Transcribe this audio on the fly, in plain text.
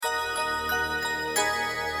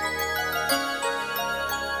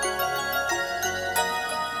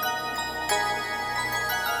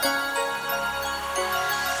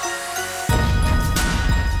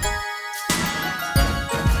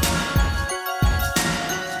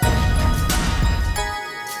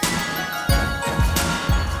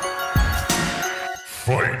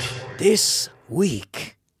This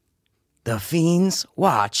week, the Fiends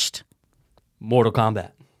watched Mortal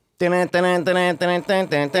Kombat. Yeah.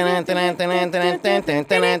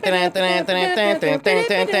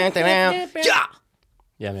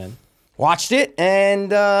 Yeah, man. Watched it, and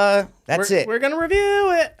that's it. We're going to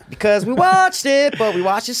review it. Because we watched it, but we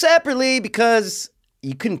watched it separately because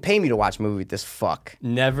you couldn't pay me to watch a movie with this fuck.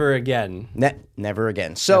 Never again. Never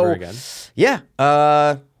again. So, Never again.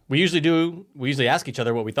 Yeah. We usually ask each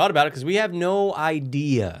other what we thought about it because we have no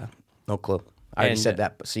idea. No clue. I already said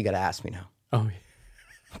that, so you got to ask me now. Oh,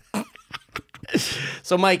 yeah.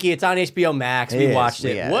 So, Mikey, it's on HBO Max. We watched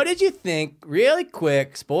it. What did you think, really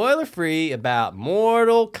quick, spoiler-free, about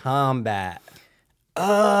Mortal Kombat?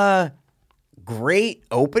 Great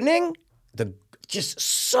opening. Just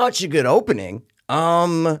such a good opening.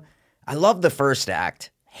 I love the first act.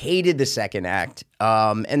 Hated the second act.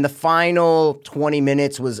 And the final 20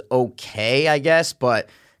 minutes was okay, I guess. But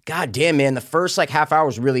goddamn, man, the first like half hour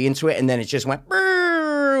was really into it, and then it just went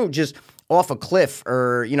just off a cliff,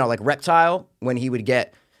 or like Reptile when he would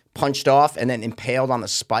get punched off and then impaled on the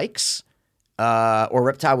spikes. Or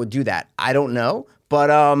Reptile would do that. I don't know, but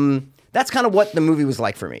that's kind of what the movie was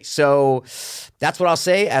like for me. So that's what I'll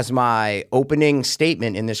say as my opening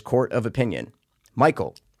statement in this court of opinion.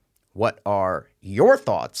 Michael, what are your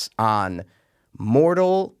thoughts on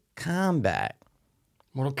Mortal Kombat?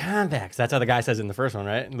 Mortal Kombat. 'Cause that's how the guy says it in the first one,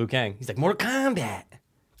 right? Liu Kang. He's like, Mortal Kombat.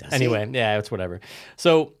 Anyway, yeah, it's whatever.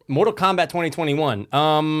 So, Mortal Kombat 2021.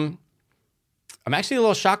 I'm actually a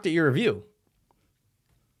little shocked at your review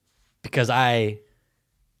because I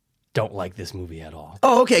don't like this movie at all.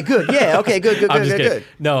 Oh, okay, good. Yeah, okay, good.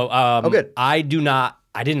 No, good.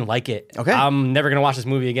 I didn't like it. Okay. I'm never going to watch this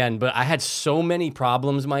movie again, but I had so many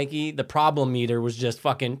problems, Mikey. The problem meter was just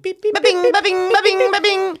fucking beep, beep, beep, beep, beep,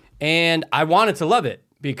 beep. And I wanted to love it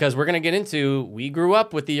because we're going to get into, we grew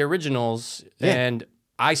up with the originals, and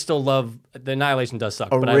I still love, the Annihilation does suck.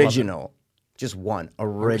 Original. Just one.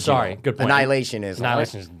 Original. Sorry, good point. Annihilation is dog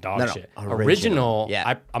shit. Original.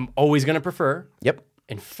 Yeah. I'm always going to prefer. Yep.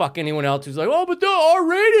 And fuck anyone else who's like, oh, but the R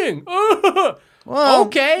rating. Well,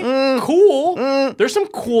 okay, cool. There's some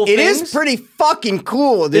cool things. It is pretty fucking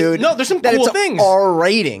cool, dude. There's some that cool it's things. R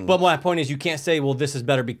rating. But my point is, you can't say, well, this is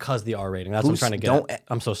better because the R rating. That's what I'm trying to get at.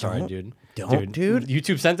 I'm so sorry, dude. Dude.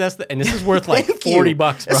 YouTube sent us, and this is worth like $40,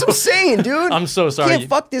 bro. That's what I'm saying, dude. I'm so sorry. You can't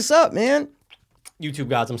fuck this up, man. YouTube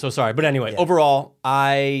gods, I'm so sorry. But anyway, overall,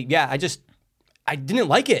 I didn't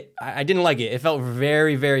like it. I didn't like it. It felt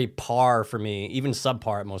very, very par for me, even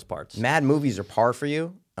subpar at most parts. Mad movies are par for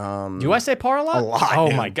you. Do I say par a lot? A lot. Oh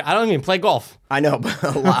dude. my God. I don't even play golf. I know, but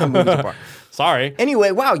a lot of movies are par. Sorry. Anyway,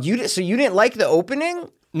 wow. So you didn't like the opening?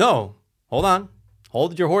 No. Hold on.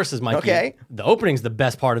 Hold your horses, Mikey. Okay. The opening's the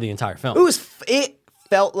best part of the entire film. It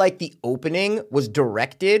felt like the opening was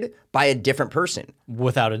directed by a different person.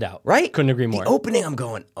 Without a doubt. Right? Couldn't agree more. The opening, I'm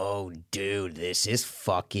going, oh, dude, this is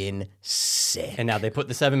fucking sick. And now they put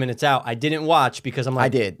the 7 minutes out. I didn't watch because I'm like, I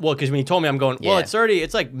did. Well, because when you told me, I'm going, well,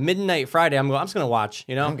 it's like midnight Friday. I'm just going to watch,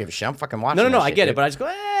 I don't give a shit. I'm fucking watching No, that I shit, get dude. it. But I just go,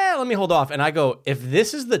 let me hold off. And I go, if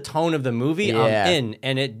this is the tone of the movie, I'm in.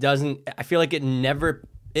 And it doesn't, I feel like it never,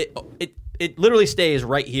 it literally stays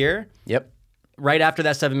right here. Yep. Right after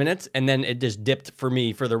that 7 minutes, and then it just dipped for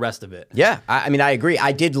me for the rest of it. Yeah, I mean, I agree.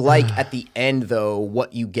 I did like at the end, though,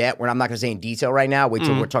 what you get, where I'm not going to say in detail right now. Wait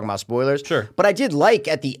till we're talking about spoilers. Sure. But I did like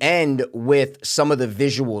at the end with some of the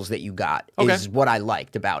visuals that you got is what I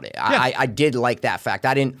liked about it. Yeah. I did like that fact.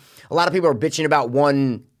 A lot of people are bitching about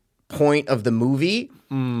one point of the movie,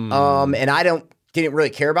 and I didn't really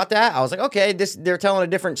care about that. I was like, okay, they're telling a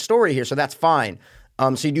different story here, so that's fine.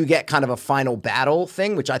 So you do get kind of a final battle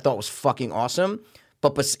thing, which I thought was fucking awesome.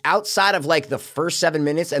 But outside of like the first 7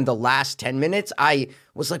 minutes and the last 10 minutes, I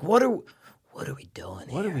was like, what are we doing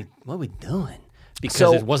here? What are we doing?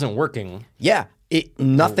 Because it wasn't working. Yeah,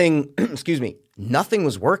 nothing. Excuse me, nothing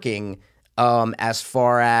was working. As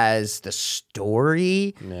far as the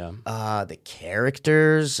story, the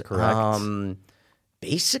characters, correct.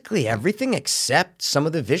 Basically everything except some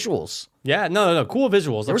of the visuals. Yeah, no, cool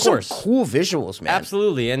visuals, of course. Some cool visuals, man.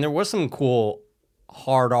 Absolutely, and there was some cool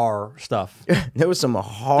hard R stuff. There was some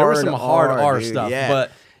hard R dude, stuff, yeah.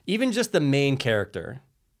 but even just the main character,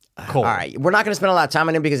 Cole. All right, we're not going to spend a lot of time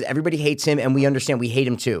on him because everybody hates him, and we understand we hate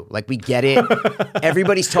him too. Like, we get it.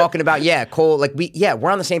 Everybody's talking about, Cole. Like,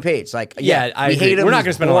 we're on the same page. Like, I we agree. hate him. We're not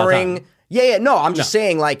going to spend a lot of time. No, I'm just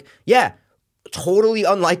saying, like, totally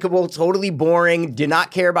unlikable, totally boring, did not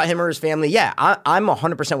care about him or his family. Yeah, I'm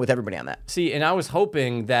 100% with everybody on that. See, and I was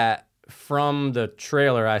hoping that from the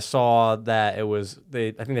trailer, I saw that it was,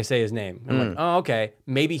 I think they say his name. I'm like, oh, okay,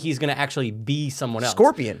 maybe he's going to actually be someone else.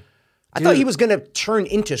 Scorpion. I thought he was going to turn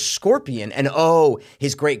into Scorpion and,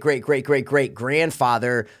 his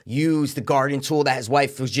great-great-great-great-great-grandfather used the garden tool that his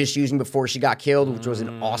wife was just using before she got killed, which was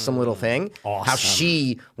an awesome little thing. Awesome. How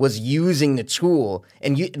she was using the tool.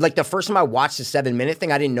 And like the first time I watched the 7-minute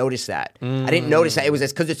thing, I didn't notice that. I didn't notice that. It was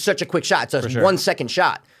because it's such a quick shot. It's a 1-second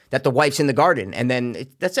shot that the wife's in the garden. And then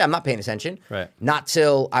that's it. I'm not paying attention. Right. Not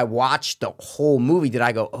till I watched the whole movie did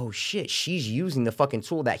I go, oh shit, she's using the fucking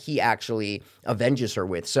tool that he actually avenges her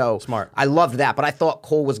with. So smart. I loved that. But I thought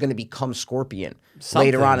Cole was going to become Scorpion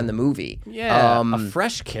later on in the movie. Yeah. A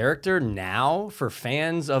fresh character now for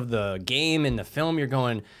fans of the game and the film. You're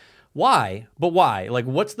going, why? But why? Like,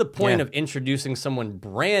 what's the point of introducing someone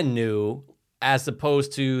brand new as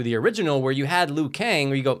opposed to the original where you had Liu Kang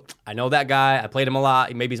where you go, I know that guy. I played him a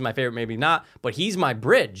lot. Maybe he's my favorite, maybe not. But he's my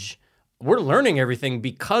bridge. We're learning everything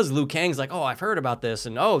because Liu Kang's like, oh, I've heard about this.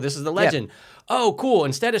 And, this is the legend. Yeah. Oh, cool.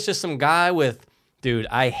 Instead, it's just some guy with, dude,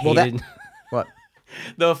 I hated... What?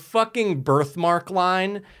 The fucking birthmark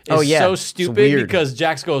line is so stupid because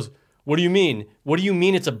Jax goes, what do you mean? What do you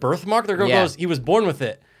mean it's a birthmark? The girl goes, he was born with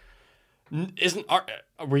it.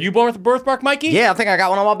 Were you born with a birthmark, Mikey? Yeah, I think I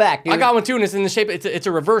got one on my back, dude. I got one too, and it's in the shape. It's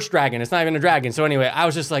a reverse dragon. It's not even a dragon. So anyway, I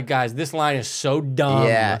was just like, guys, this line is so dumb.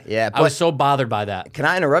 Yeah. I was so bothered by that. Can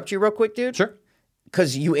I interrupt you real quick, dude? Sure.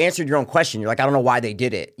 Because you answered your own question. You're like, I don't know why they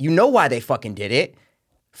did it. You know why they fucking did it.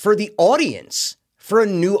 For the audience. For a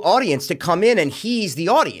new audience to come in, and he's the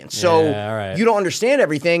audience. So you don't understand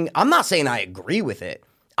everything. I'm not saying I agree with it.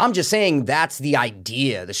 I'm just saying that's the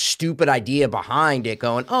idea, the stupid idea behind it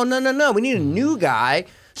going, oh, no. We need a new guy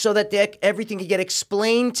so that everything can get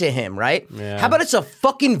explained to him, right? Yeah. How about it's a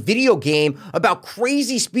fucking video game about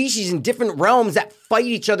crazy species in different realms that fight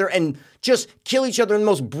each other and just kill each other in the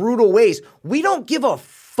most brutal ways? We don't give a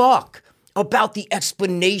fuck about the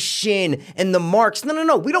explanation and the marks.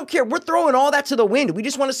 No. We don't care. We're throwing all that to the wind. We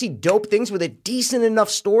just want to see dope things with a decent enough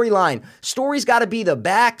storyline. Story's got to be the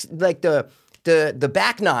back, like the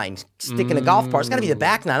back nine sticking a golf cart. It's got to be the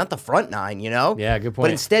back nine, not the front nine, you know? Yeah, good point.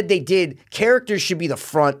 But instead they did, characters should be the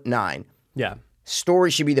front nine. Yeah.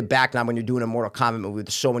 Story should be the back nine when you're doing a Mortal Kombat movie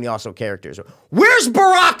with so many awesome characters. Where's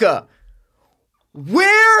Baraka?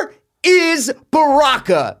 Where is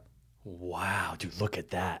Baraka? Wow, dude, look at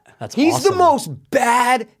that. That's He's awesome. the most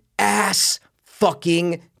badass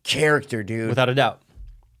fucking character, dude. Without a doubt.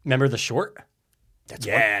 Remember the short?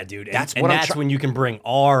 That's Dude. That's when you can bring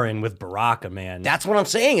R in with Baraka, man. That's what I'm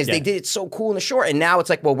saying is they did it so cool in the short. And now it's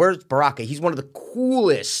like, well, where's Baraka? He's one of the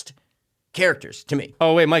coolest characters to me.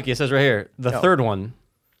 Oh, wait, Mikey, it says right here. The third one.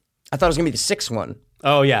 I thought it was going to be the sixth one.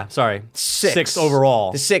 Oh, yeah, sorry. Six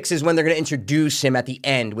overall. The 6 is when they're going to introduce him at the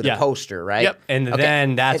end with a poster, right? Yep, and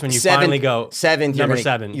then that's when you finally go. Seventh, number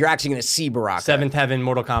 7. You're actually going to see Baraka. Seventh Heaven,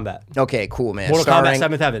 Mortal Kombat. Okay, cool, man. Mortal Kombat,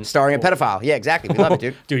 Seventh Heaven. Starring a pedophile. Yeah, exactly. We love it,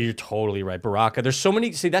 dude. Dude, you're totally right. Baraka. There's so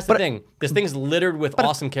many. See, that's the thing. This thing's littered with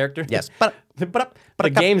awesome characters. Yes. The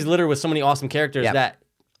game's littered with so many awesome characters that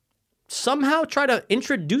somehow try to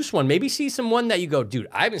introduce one. Maybe see someone that you go, dude,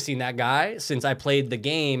 I haven't seen that guy since I played the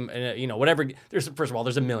game. Whatever. First of all,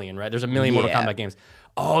 there's a million, right? There's a million Mortal Kombat games.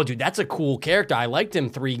 Oh, dude, that's a cool character. I liked him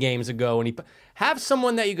 3 games ago. And have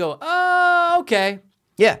someone that you go, oh, okay.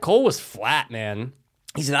 Yeah. Cole was flat, man.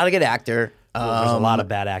 He's not a good actor. There's a lot of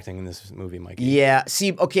bad acting in this movie, Mikey. Yeah.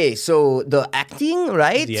 See, okay, so the acting,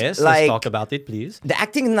 right? Yes, let's talk about it, please. The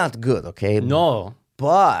acting is not good, okay? No.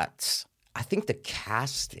 But I think the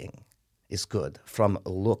casting is good from a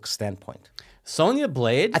look standpoint. Sonya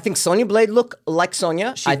Blade. I think Sonya Blade looked like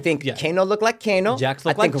Sonya. I think Kano looked like Kano. Jax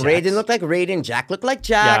looked I think like Raiden Jax. looked like Raiden. Jack looked like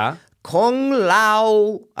Jack. Yeah. Kung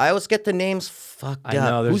Lao. I always get the names fucked up.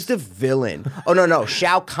 know, Who's the villain? Oh, no.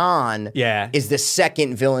 Shao Kahn is the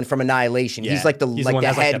second villain from Annihilation. He's like the one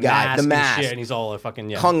that has, head guy. The mask. And shit, and he's all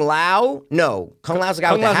fucking, Kung Lao? No. Kung Lao's the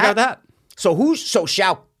guy with the hat. Kung Lao's the guy with the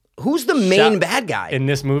hat. Who's the main bad guy? In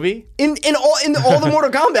this movie? In all the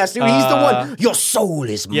Mortal Kombat, dude. He's the one. Your soul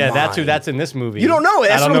is mine. Yeah, that's who that's in this movie. You don't know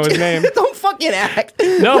it. I don't know his name. Don't fucking act.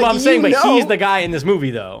 No, but I'm saying, but he's the guy in this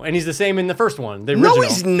movie, though. And he's the same in the first one, the original. No,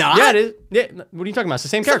 he's not. Yeah, it is. Yeah, what are you talking about? It's the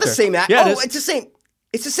same character. It's not the same act. Yeah, it's the same.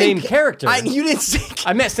 It's the same character. You didn't say.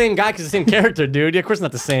 I meant same guy because the same character, dude. Yeah, of course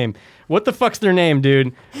not the same. What the fuck's their name,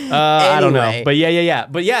 dude? I don't know. But yeah.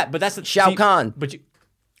 But that's the Shao Kahn. But you.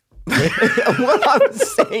 What I'm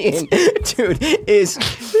saying, dude, is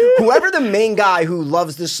whoever the main guy who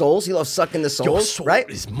loves the souls, he loves sucking the souls, Your soul right?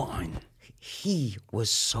 is mine. He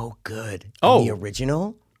was so good in the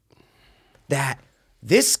original that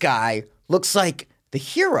this guy looks like the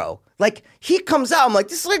hero. Like, he comes out, I'm like,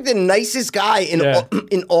 this is like the nicest guy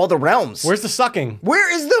in all the realms. Where's the sucking?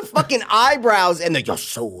 Where is the fucking eyebrows and your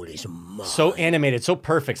soul is mine? So animated, so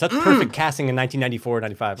perfect. Such perfect casting in 1994,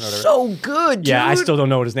 95. Whatever. So good, dude. Yeah, I still don't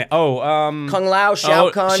know what his name. Oh, Kung Lao, Shao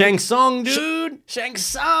Kahn. Shang Tsung, dude. Shang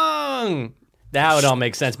Tsung. That would all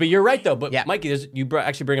make sense. But you're right, though. But Mikey, you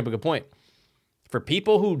actually bring up a good point. For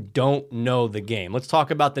people who don't know the game, let's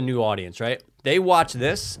talk about the new audience, right? They watch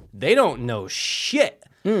this. They don't know shit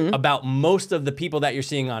about most of the people that you're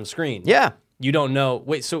seeing on screen. Yeah. You don't know.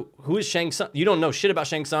 Wait, so who is Shang Tsung? You don't know shit about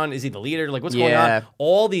Shang Tsung. Is he the leader? Like, what's going on?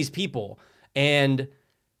 All these people. And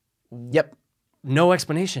no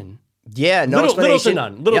explanation. Yeah, no explanation.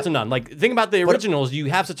 Little to none. Like, think about the originals. You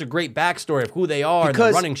have such a great backstory of who they are and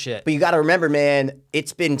the running shit. But you got to remember, man,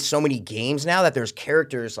 it's been so many games now that there's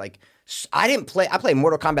characters like... I played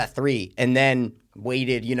Mortal Kombat 3 and then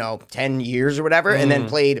waited, 10 years or whatever, and then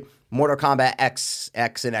played Mortal Kombat X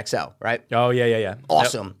and XL, right? Oh, yeah.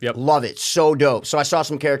 Awesome. Yep. Love it. So dope. So I saw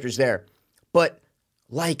some characters there. But,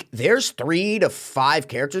 like, there's 3 to 5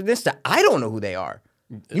 characters in this that I don't know who they are.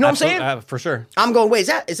 You know what I'm saying? For sure. I'm going, wait,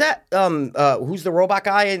 is that who's the robot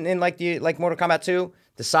guy in Mortal Kombat 2?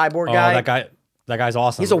 The cyborg guy? That guy's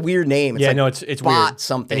awesome. He's a weird name. It's it's bot weird.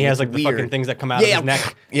 something. And he has the fucking things that come out of his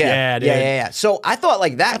neck. Yeah. So I thought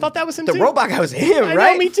that. I thought that was him too. The robot guy was him, right?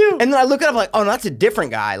 I know, me too. And then I look it up like, oh, no, that's a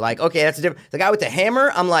different guy. Like, okay, that's a different. The guy with the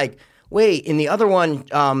hammer. I'm like, wait, in the other one,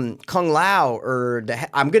 Kung Lao or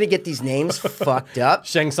I'm gonna get these names fucked up.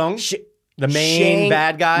 Shang Tsung, the main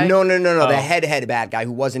bad guy. No. The head bad guy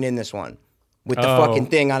who wasn't in this one with the fucking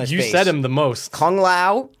thing on his face. You said him the most. Kung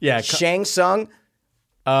Lao. Shang Tsung.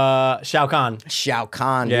 Shao Kahn.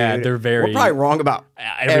 Yeah, dude. They're very... We're probably wrong about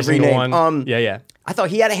every name. One. Yeah. I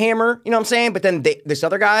thought he had a hammer, you know what I'm saying? But then this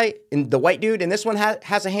other guy, the white dude in this one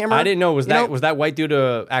has a hammer. I didn't know. Was that white dude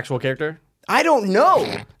a actual character? I don't know.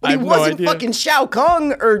 But he wasn't fucking Shao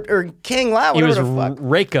Kahn or King Lao. He was the fuck.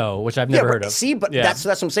 Reiko, which I've never heard of. See, but that's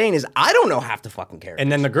what I'm saying is I don't know half the fucking characters.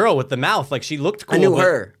 And then the girl with the mouth, like she looked cool. I knew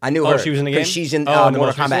her. Oh, she was in the game? She's in Mortal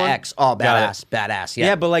Kombat X. Oh, badass.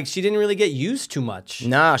 Yeah, but like she didn't really get used too much.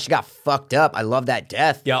 No, she got fucked up. I love that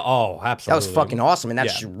death. Yeah, absolutely. That was fucking awesome. And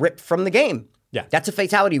that's ripped from the game. Yeah. That's a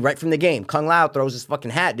fatality right from the game. Kung Lao throws his fucking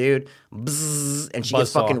hat, dude. Bzzz, and she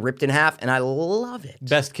gets fucking ripped in half, and I love it.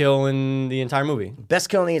 Best kill in the entire movie. Best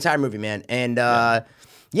kill in the entire movie, man. And,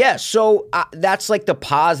 so that's like the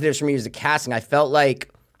positives for me is the casting. I felt like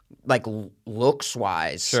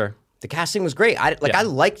looks-wise. Sure. The casting was great. I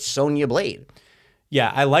liked Sonya Blade.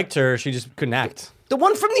 Yeah, I liked her. She just couldn't act. The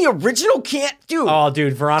one from the original can't, dude. Oh,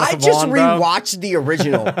 dude, Veronica Vaughn, I just rewatched the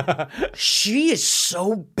original. She is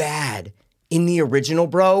so bad in the original,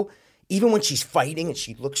 bro. Even when she's fighting and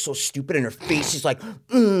she looks so stupid and her face is like,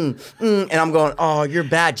 and I'm going, oh, you're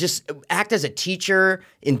bad. Just act as a teacher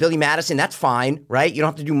in Billy Madison. That's fine, right? You don't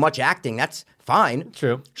have to do much acting. That's fine.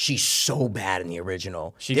 True. She's so bad in the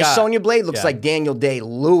original. Sonya Blade looks like Daniel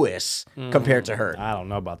Day-Lewis compared to her. I don't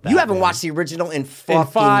know about that. You haven't watched the original in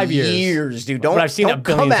fucking 5 years, dude. Don't, but I've seen don't it a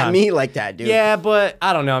billion come at times. me like that, dude. Yeah, but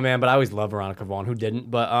I don't know, man. But I always love Veronica Vaughn, who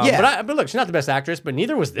didn't. But but look, she's not the best actress, but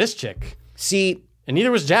neither was this chick. See... And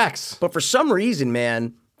neither was Jax. But for some reason,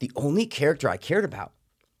 man, the only character I cared about,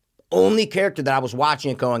 only character that I was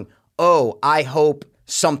watching and going, oh, I hope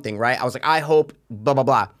something, right? I was like, I hope blah, blah,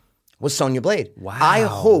 blah, was Sonya Blade. Wow. I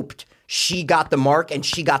hoped she got the mark and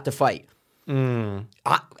she got the fight. I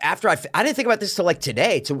didn't think about this till like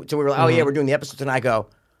today, till we were like, oh yeah, we're doing the episode, and I go,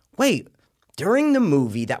 wait, during the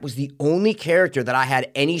movie, that was the only character that I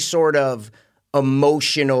had any sort of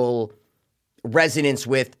emotional resonance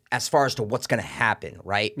with as far as to what's going to happen,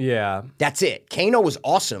 right? Yeah. That's it. Kano was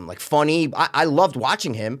awesome, like funny. I loved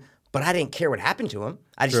watching him, but I didn't care what happened to him.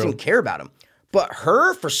 I just didn't care about him. But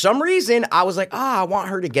her, for some reason, I was like, I want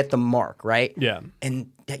her to get the mark, right? Yeah.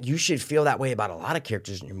 And that you should feel that way about a lot of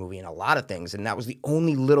characters in your movie and a lot of things. And that was the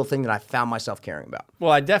only little thing that I found myself caring about.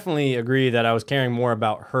 Well, I definitely agree that I was caring more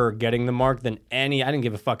about her getting the mark than I didn't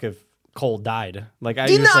give a fuck if Cole died. Like I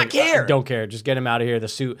did not care. I don't care. Just get him out of here. The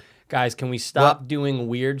suit. Guys, can we stop doing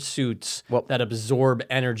weird suits that absorb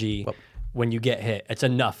energy when you get hit? It's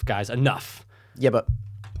enough, guys. Enough. Yeah, but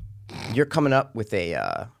you're coming up with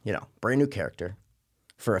a brand new character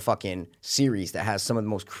for a fucking series that has some of the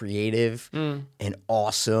most creative and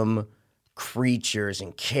awesome creatures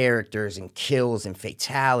and characters and kills and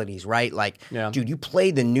fatalities, right? Like, dude, you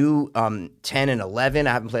played the new 10 and 11.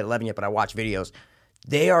 I haven't played 11 yet, but I watch videos.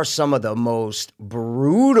 They are some of the most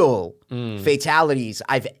brutal fatalities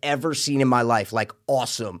I've ever seen in my life. Like,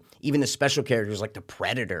 awesome. Even the special characters like the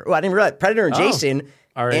Predator. Oh, I didn't realize Predator and Jason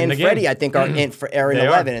and Freddy, I think, are in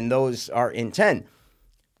 11, and those are in 10.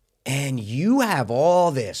 And you have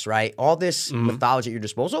all this, right? All this mythology at your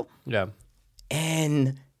disposal. Yeah.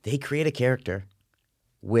 And they create a character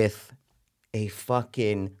with a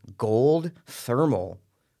fucking gold thermal,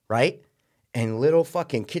 right? And little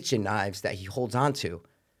fucking kitchen knives that he holds on to.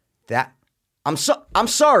 That I'm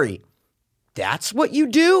sorry. That's what you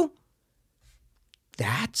do?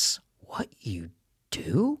 That's what you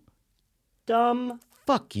do? Dumb.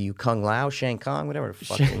 Fuck you, Kung Lao, Shang Kong, whatever the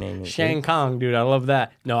fuck your name is. Shang Kong, dude. I love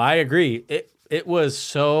that. No, I agree. It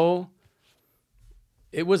was a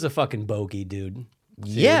fucking bogey, dude.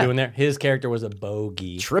 See what we're doing there? His character was a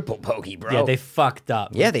bogey. Triple bogey, bro. Yeah, they fucked up.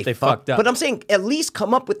 Yeah, they fucked up. But I'm saying at least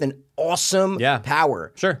come up with an awesome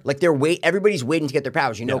power. Sure. Like everybody's waiting to get their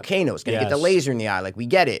powers. You know, Kano's going to get the laser in the eye. Like, we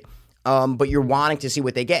get it. But you're wanting to see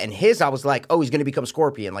what they get. And I was like, oh, he's going to become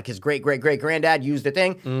Scorpion. Like his great-great-great-granddad used the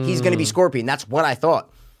thing. He's going to be Scorpion. That's what I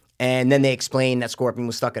thought. And then they explained that Scorpion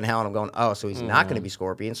was stuck in hell. And I'm going, oh, so he's not going to be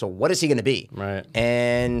Scorpion. So what is he going to be? Right.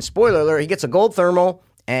 And spoiler alert, he gets a gold thermal.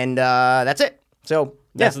 And that's it. So,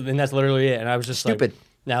 yeah. That's literally it. And I was just stupid. Like,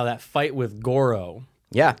 now that fight with Goro.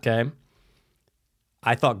 Yeah. Okay.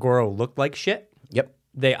 I thought Goro looked like shit. Yep.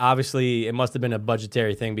 It must have been a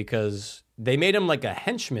budgetary thing because they made him like a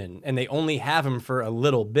henchman and they only have him for a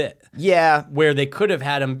little bit. Yeah. Where they could have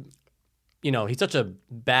had him, he's such a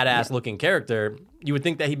badass looking character. You would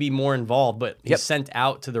think that he'd be more involved, but he's sent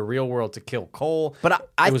out to the real world to kill Cole. But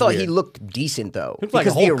I thought he looked decent though.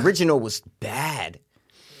 Because the original was bad.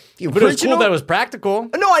 But it was cool that it was practical.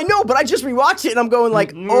 No, I know, but I just rewatched it and I'm going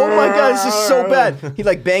like, oh my God, this is so bad. He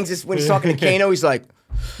like bangs this when he's talking to Kano. He's like,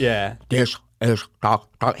 yeah, this is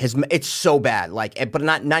it's so bad. Like, but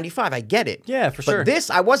not 95. I get it. Yeah, for sure. But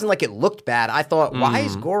this, I wasn't like it looked bad. I thought, why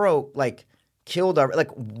is Goro like killed?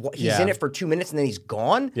 He's in it for 2 minutes and then he's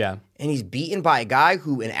gone. Yeah, and he's beaten by a guy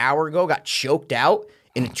who an hour ago got choked out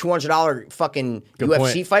in a $200 fucking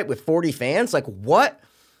UFC fight with 40 fans. Like what?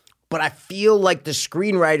 But I feel like the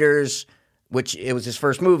screenwriters, which it was his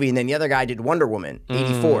first movie, and then the other guy did Wonder Woman,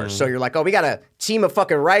 84. So you're like, oh, we got a team of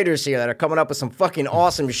fucking writers here that are coming up with some fucking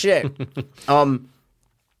awesome shit.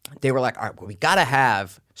 They were like, all right, well, we got to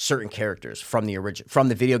have certain characters from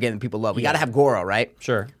the video game that people love. We got to have Goro, right?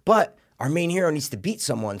 Sure. But our main hero needs to beat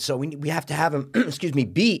someone, so we have to have him,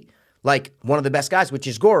 beat like one of the best guys, which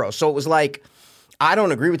is Goro. So it was like, I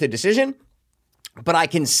don't agree with the decision. But I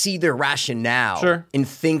can see their rationale in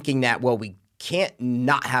thinking that, well, we can't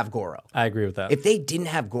not have Goro. I agree with that. If they didn't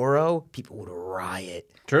have Goro, people would riot.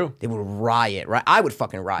 True. They would riot, right? I would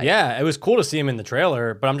fucking riot. Yeah, it was cool to see him in the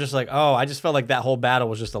trailer, but I'm just like, I just felt like that whole battle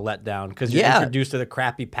was just a letdown because you're introduced to the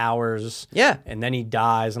crappy powers. Yeah. And then he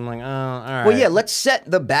dies. I'm like, oh, all right. Well, yeah, let's set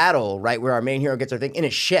the battle, right, where our main hero gets their thing in a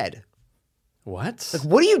shed. What? Like,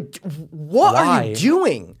 what are you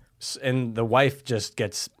doing? And the wife just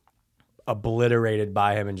gets obliterated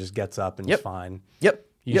by him and just gets up and is fine. Yep.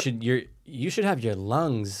 You should have your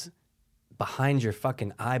lungs behind your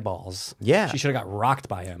fucking eyeballs. Yeah. She should have got rocked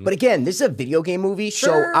by him. But again, this is a video game movie,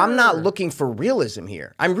 so I'm not looking for realism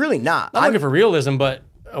here. I'm really not. I'm looking for realism, but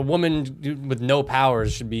a woman with no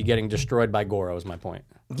powers should be getting destroyed by Goro is my point.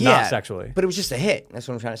 Yeah, not sexually. But it was just a hit. That's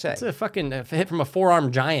what I'm trying to say. It's a fucking hit from a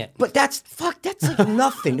four-armed giant. But that's like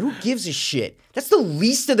nothing. Who gives a shit? That's the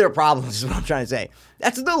least of their problems is what I'm trying to say.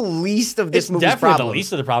 That's the least of this movie's problems. It's definitely the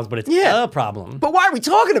least of the problems, but it's a problem. But why are we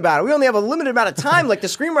talking about it? We only have a limited amount of time like the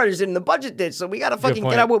screenwriters did and the budget did, so we got to fucking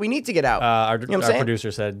get out what we need to get out. Our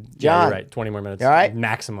producer said, John, you're right, 20 more minutes. All right?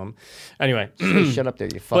 Maximum. Anyway. Shut up there,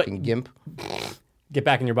 you fucking gimp. Get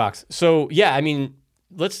back in your box. So, yeah, I mean,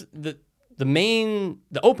 the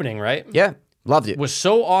opening, right? Yeah, loved it. Was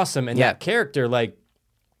so awesome, and that character, like,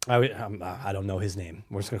 I don't know his name.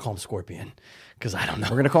 We're just gonna call him Scorpion because I don't know.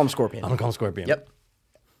 We're gonna call him Scorpion. I'm gonna call him Scorpion. Yep.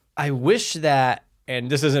 I wish that, and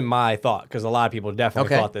this isn't my thought because a lot of people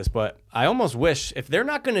definitely thought this, but I almost wish if they're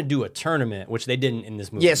not gonna do a tournament, which they didn't in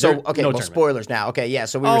this movie. Yeah. So spoilers now. Okay. Yeah.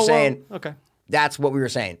 So we were saying. Okay. That's what we were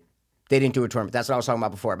saying. They didn't do a tournament. That's what I was talking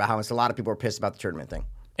about before, about how a lot of people were pissed about the tournament thing.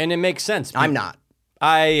 And it makes sense. I'm not.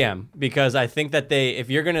 I am, because I think that if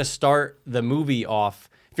you're going to start the movie off,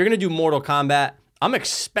 if you're going to do Mortal Kombat, I'm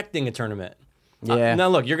expecting a tournament. Yeah. Now,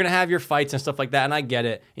 look, you're going to have your fights and stuff like that, and I get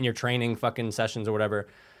it, in your training fucking sessions or whatever.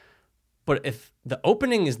 But if the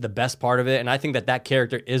opening is the best part of it, and I think that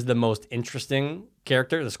character is the most interesting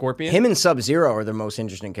character, the Scorpion. Him and Sub-Zero are the most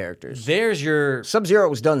interesting characters. There's your... Sub-Zero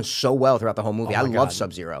was done so well throughout the whole movie. I love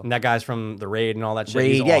Sub-Zero. And that guy's from The Raid and all that shit.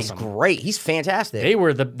 Raid, he's awesome. He's great. He's fantastic. They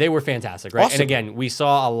were fantastic, right? Awesome. And again, we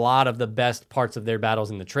saw a lot of the best parts of their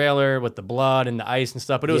battles in the trailer with the blood and the ice and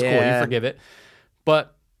stuff, but it was cool. You forgive it.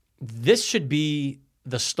 But this should be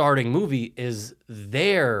the starting movie, is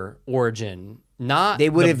their origin not They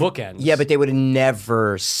would the have bookends. Yeah, but they would have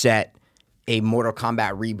never set a Mortal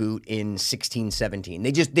Kombat reboot in 16, 17.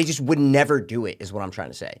 They just would never do it, is what I'm trying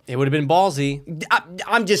to say. it would have been ballsy.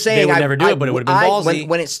 I'm just saying. They would never do it, but it would have been ballsy.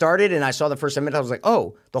 When it started and I saw the first 10 minutes, I was like,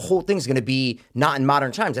 oh, the whole thing's going to be not in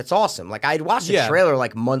modern times. That's awesome. Like, I had watched the trailer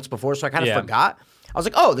like months before, so I kind of forgot. I was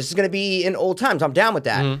like, oh, this is going to be in old times. I'm down with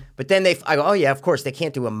that. But then I go, oh yeah, of course they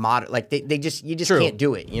can't do a modern. Like you just can't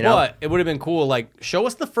do it. You know. But it would have been cool. Like, show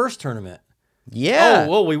us the first tournament. Yeah.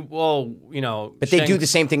 But they do the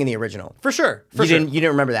same thing in the original. for sure. You didn't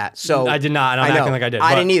remember that. So I did not. And I'm acting like I did.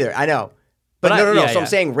 I didn't either. I know. But no. yeah, So yeah. I'm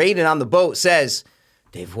saying Raiden on the boat says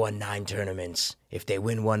they've won 9 tournaments. If they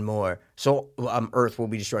win one more, so Earth will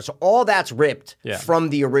be destroyed. So all that's ripped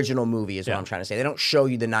from the original movie is what I'm trying to say. They don't show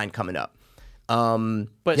you the 9 coming up.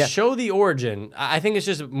 But show the origin. I think it's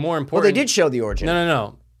just more important. Well, they did show the origin.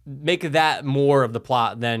 No. Make that more of the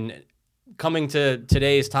plot than coming to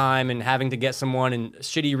today's time and having to get someone and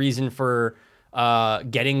shitty reason for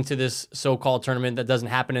getting to this so-called tournament that doesn't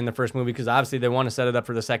happen in the first movie because obviously they want to set it up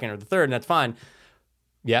for the second or the third, and that's fine.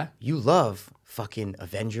 Yeah? You love fucking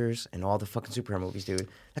Avengers and all the fucking superhero movies, dude.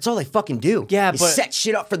 That's all they fucking do. Yeah, is but set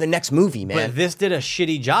shit up for the next movie, man. But this did a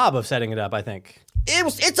shitty job of setting it up, I think.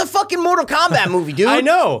 It's a fucking Mortal Kombat movie, dude. I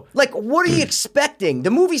know. Like, what are you expecting?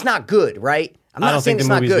 The movie's not good, right? I'm not don't saying think it's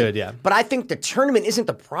the not movie's good, good, yeah. But I think the tournament isn't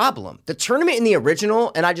the problem. The tournament in the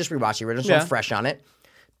original, and I just rewatched the original, so I'm fresh on it.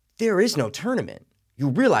 There is no tournament. You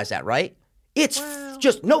realize that, right? It's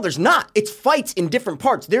there's not. It's fights in different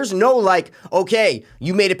parts. There's no like, okay,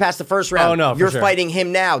 you made it past the first round. Oh, no, for you're sure. fighting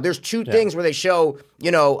him now. There's 2 things where they show,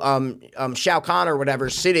 Shao Kahn or whatever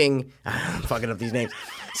sitting, I'm fucking up these names,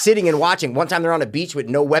 sitting and watching. One time they're on a beach with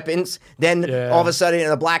no weapons. Then all of a sudden,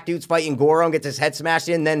 the black dude's fighting Goro and gets his head smashed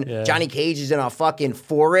in. Then Johnny Cage is in a fucking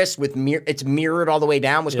forest with it's mirrored all the way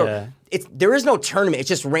down. There is no tournament. It's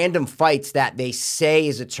just random fights that they say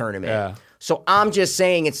is a tournament. Yeah. So I'm just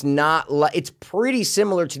saying it's not. It's pretty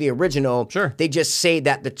similar to the original. Sure. They just say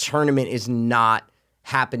that the tournament is not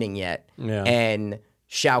happening yet. Yeah. And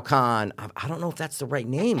Shao Kahn, I don't know if that's the right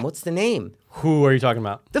name. What's the name? Who are you talking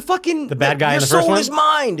about? The fucking bad guy in the your first soul one? is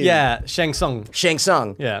mine, dude. Yeah, Shang Tsung. Shang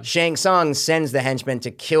Tsung. Yeah. Shang Tsung sends the henchmen to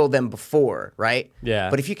kill them before, right? Yeah.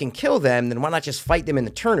 But if you can kill them, then why not just fight them in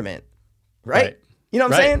the tournament? Right? Right. You know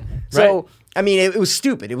what I'm Right. saying? So, I mean, it was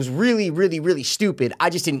stupid. It was really, really, really stupid. I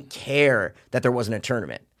just didn't care that there wasn't a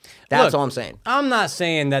tournament. That's Look, all I'm saying. I'm not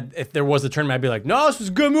saying that if there was a tournament, I'd be like, no, this was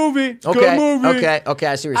a good movie. It's a good movie. Okay,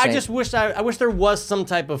 I see what you're saying. I just wish I wish there was some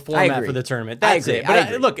type of format agree. for the tournament. I That's agree. it. But I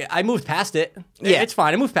agree. look, I moved past it. Yeah. It's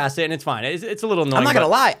fine. I moved past it, and it's fine. It's a little annoying. I'm not going to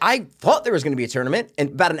but- lie. I thought there was going to be a tournament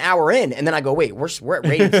and about an hour in, and then I go, wait, we're at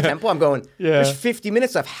Raiden's Temple? I'm going, there's 50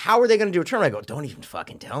 minutes left. How are they going to do a tournament? I go, don't even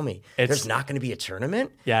fucking tell me. There's not going to be a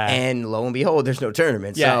tournament? Yeah. And lo and behold, there's no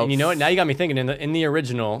tournament. Yeah, So, and you know what? Now you got me thinking. In the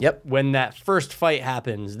original, Yep. when that first fight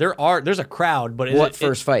happens, there's a crowd, but what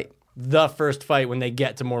first fight? The first fight when they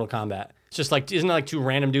get to Mortal Kombat. It's just like, isn't it like 2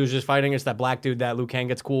 random dudes just fighting? It's that black dude that Liu Kang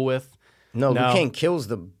gets cool with. No, Liu Kang kills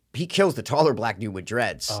the taller black dude with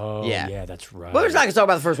dreads. Oh, yeah, that's right. Well, we're not going to talk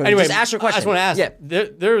about the first one. Anyway, Just ask your question. I just want to ask. Yeah.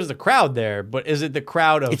 There's the crowd there, but is it the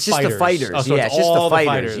crowd of It's just fighters? the fighters. Oh, so yeah, it's just all the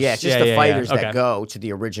fighters. Yeah, it's just the fighters that Okay. go to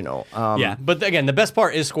the original. Yeah, but again, the best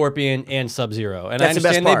part is Scorpion and Sub-Zero. And That's I the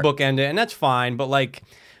best understand they part. bookend it, and that's fine, but like,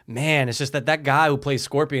 man, it's just that guy who plays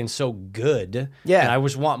Scorpion's so good. Yeah. And I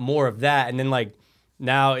just want more of that. And then like,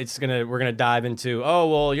 now we're gonna dive into, oh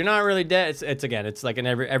well, you're not really dead. It's like in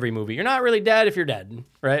every movie. You're not really dead if you're dead,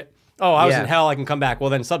 right? Oh, I was in hell, I can come back. Well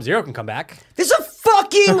then Sub-Zero can come back. This is a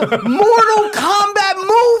fucking Mortal Kombat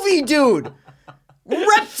movie, dude.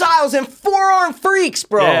 Reptiles and 4-arm freaks,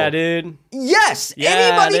 bro. Yeah, dude. Yes, Yeah,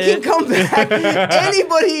 anybody dude. can come back.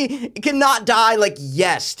 Anybody cannot die. Like,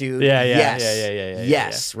 yes, dude. Yeah,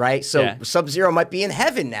 Yes, right? So Yeah. Sub-Zero might be in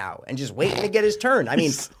heaven now and just waiting to get his turn. I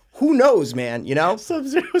mean, who knows, man, you know?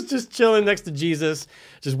 Sub-Zero's just chilling next to Jesus,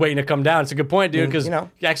 just waiting to come down. It's a good point, dude, because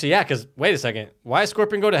because wait a second. Why does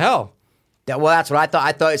Scorpion go to hell? That's what I thought.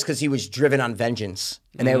 I thought it's because he was driven on vengeance.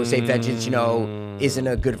 And they would say vengeance, isn't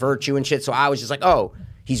a good virtue and shit. So I was just like, oh,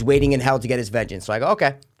 he's waiting in hell to get his vengeance. So I go,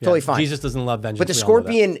 okay, totally fine. Jesus doesn't love vengeance. But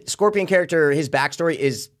the Scorpion character, his backstory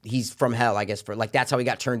is he's from hell, I guess. That's how he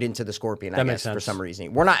got turned into the Scorpion, I makes guess, sense. for some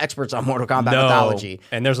reason. We're not experts on Mortal Kombat No, mythology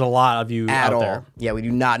and there's a lot of you at out all. there. Yeah, we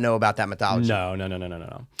do not know about that mythology. No.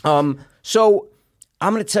 So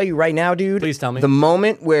I'm going to tell you right now, dude. Please tell me. The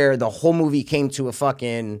moment where the whole movie came to a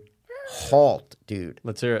fucking halt, dude.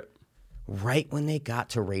 Let's hear it. Right when they got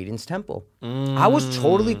to Raiden's Temple. I was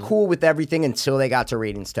totally cool with everything until they got to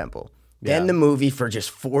Raiden's Temple. Then the movie, for just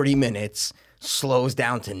 40 minutes, slows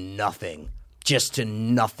down to nothing. Just to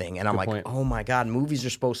nothing. And I'm like, point. oh my God, movies are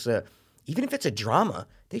supposed to even if it's a drama,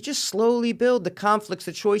 they just slowly build the conflicts,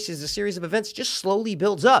 the choices, the series of events just slowly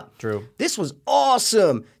builds up. True. This was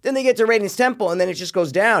awesome. Then they get to Raiden's Temple, and then it just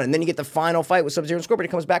goes down. And then you get the final fight with Sub-Zero and Scorpion.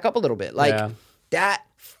 It comes back up a little bit. Like, that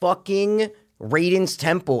fucking Raiden's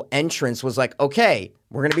Temple entrance was like, okay,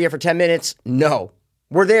 we're going to be here for 10 minutes. No.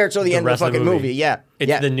 We're there until the end of the fucking movie. Yeah.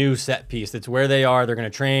 It's the new set piece. It's where they are. They're going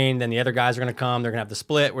to train. Then the other guys are going to come. They're going to have to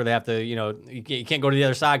split where they have to, you can't go to the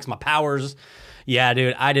other side because my powers. Yeah,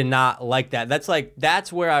 dude, I did not like that.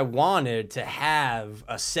 That's where I wanted to have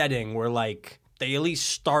a setting where, like, they at least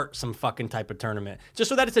start some fucking type of tournament. Just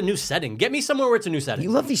so that it's a new setting. Get me somewhere where it's a new setting. You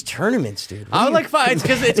love these tournaments, dude. I like fights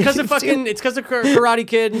because it's because of Karate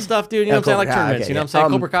Kid and stuff, dude. You know what I'm saying? I like tournaments. You know what I'm saying?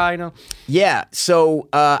 Cobra Kai, you know? Yeah. So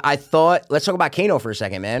I thought, let's talk about Kano for a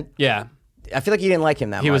second, man. Yeah. I feel like you didn't like him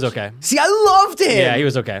that much. He was okay. See, I loved him. Yeah, he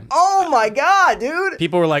was okay. Oh my God, dude.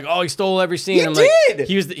 People were like, "Oh, he stole every scene." He did.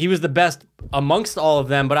 Like, he was the best amongst all of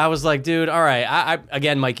them. But I was like, dude, all right. I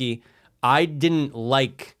again, Mikey, I didn't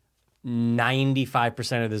like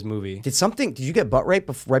 95% of this movie. Did you get butt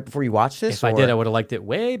rape right before you watched this? If I did, I would have liked it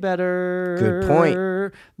way better. Good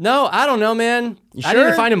point. No, I don't know, man. You I sure?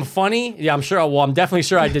 didn't find him funny. Yeah, I'm sure. Well, I'm definitely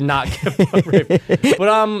sure I did not get butt rape.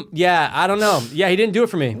 But yeah, I don't know. Yeah, he didn't do it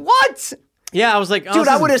for me. What? Yeah, I was like, oh, dude, this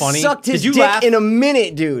I would have funny. sucked his did you dick laugh? in a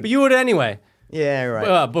minute, dude. But you would anyway. Yeah,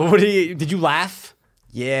 right. But did you laugh?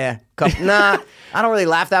 Yeah. Nah, I don't really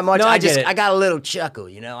laugh that much. No, I got a little chuckle,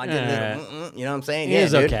 you know? I did a little, you know what I'm saying? It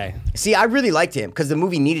was dude. okay. See, I really liked him because the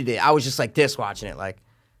movie needed it. I was just like this watching it, like,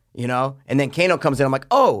 you know? And then Kano comes in, I'm like,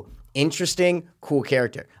 oh, interesting, cool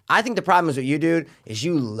character. I think the problem is with you, dude, is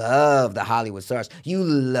you love the Hollywood stars. You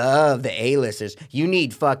love the A-listers. You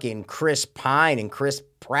need fucking Chris Pine and Chris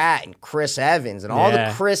Pratt and Chris Evans and all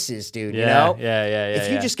the Chris's, dude, you know? Yeah.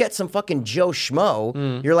 If you just get some fucking Joe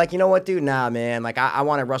Schmo, you're like, you know what, dude? Nah, man. Like, I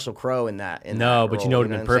wanted Russell Crowe in that. No, but role, you know what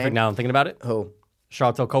would have been perfect now I'm thinking about it? Who?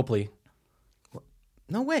 Charlton Copley.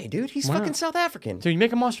 No way, dude. He's fucking South African. So you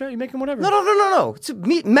make him Australian, you make him whatever. No. It's a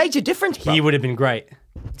major difference, bro. He would have been great.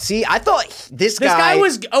 See, I thought this guy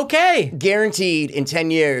was okay. Guaranteed in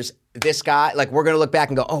 10 years, this guy, like, we're going to look back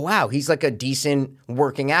and go, oh, wow, he's like a decent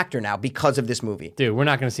working actor now because of this movie. Dude, we're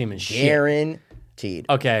not going to see him in shit. Guaranteed.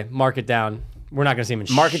 Okay, mark it down. We're not going to see him in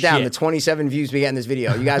shit. Mark it down. The 27 views we get in this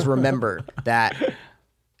video. You guys remember that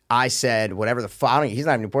I said whatever the fuck. He's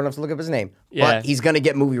not even important enough to look up his name. Yeah. But he's going to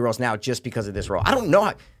get movie roles now just because of this role. I don't know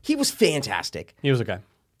how. He was fantastic. He was okay.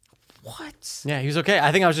 What? Yeah, he was okay.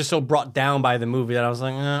 I think I was just so brought down by the movie that I was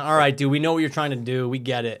like, all right, dude, we know what you're trying to do. We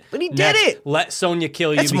get it. But he did it. Let Sonya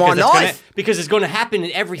kill you That's my knife. because it's going to happen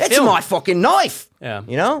in every It's film. my fucking knife. Yeah.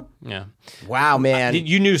 You know? Yeah. Wow, man.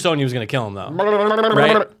 You knew Sonya was going to kill him, though.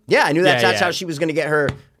 Right? Yeah, I knew that's Yeah. how she was going to get her.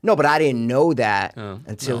 No, but I didn't know that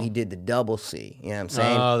until he did the double C. You know what I'm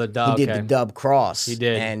saying? Oh, the dub. He did the dub cross. He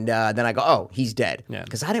did. And then I go, oh, he's dead. Yeah.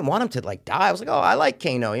 Because I didn't want him to, like, die. I was like, oh, I like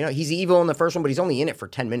Kano. You know, he's evil in the first one, but he's only in it for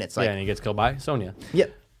 10 minutes. Like, Yeah, and he gets killed by Sonya. Yeah.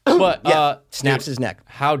 But snaps dude, his neck.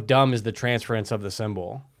 How dumb is the transference of the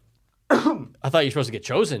symbol? I thought you're supposed to get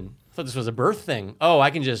chosen. I thought this was a birth thing. Oh, I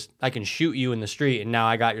can shoot you in the street, and now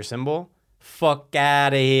I got your symbol. Fuck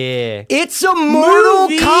out of here! It's a Mortal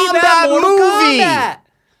Kombat movie. Kombat.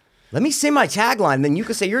 Let me say my tagline, and then you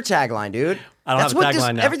can say your tagline, dude. I don't have a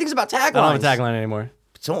tagline now. Everything's about taglines. I don't have a tagline anymore.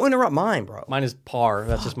 Don't interrupt mine, bro. Mine is par.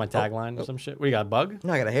 That's just my tagline or some shit. What, you got a bug?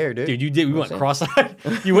 No, I got a hair, dude. Dude, we went cross-eyed.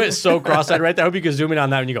 You went so cross-eyed right there. I hope you can zoom in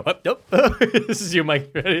on that when you go, up, nope. This is you, Mike.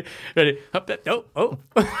 Ready? Up, nope. Oh.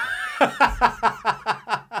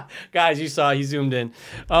 Guys, you saw he zoomed in.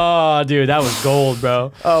 Oh, dude, that was gold,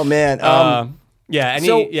 bro. Oh, man. Yeah,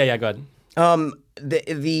 go ahead.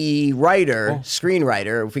 The writer,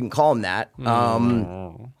 screenwriter, if we can call him that,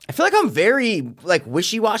 I feel like I'm very, like,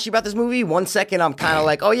 wishy-washy about this movie. One second, I'm kind of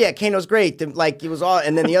like, oh, yeah, Kano's great. Like, it was all,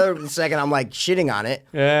 and then the other second, I'm, like, shitting on it.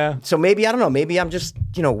 Yeah. So maybe, I don't know, maybe I'm just,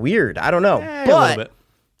 weird. I don't know. A little bit.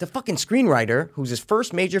 The fucking screenwriter, who's his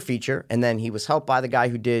first major feature, and then he was helped by the guy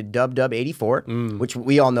who did Dub 84, which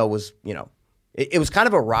we all know was, it was kind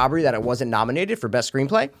of a robbery that it wasn't nominated for Best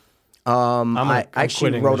Screenplay. I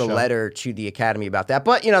actually wrote a letter to the Academy about that,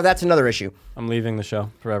 but that's another issue. I'm leaving the show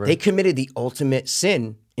forever. They committed the ultimate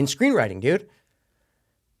sin in screenwriting, dude.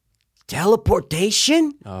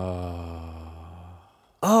 Teleportation? Oh,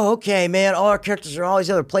 okay, man. All our characters are all these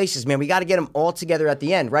other places, man. We got to get them all together at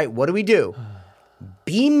the end, right? What do?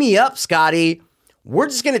 Beam me up, Scotty. We're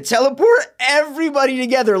just going to teleport everybody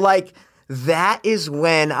together. Like, that is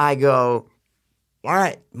when I go, all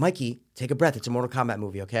right, Mikey, take a breath. It's a Mortal Kombat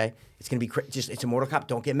movie, okay? It's going to be it's a Mortal Kombat.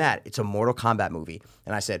 Don't get mad. It's a Mortal Kombat movie.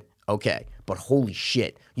 And I said, okay, but holy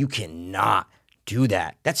shit, you cannot do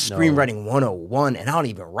that. That's screenwriting 101, and I don't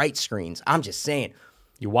even write screens. I'm just saying,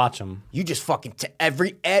 You watch them. You just fucking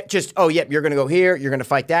you're gonna go here, you're gonna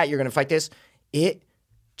fight that, you're gonna fight this. It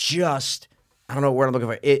just, I don't know what I'm looking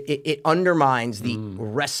for. It undermines the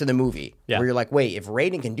rest of the movie. Yeah. Where you're like, wait, if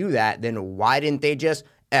Raiden can do that, then why didn't they just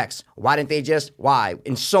X? Why didn't they just Y?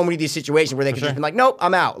 In so many of these situations where they could just be like, nope,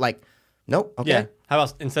 I'm out. Like, nope, okay. Yeah. How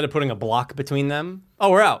about instead of putting a block between them?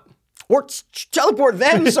 Oh, we're out. Or teleport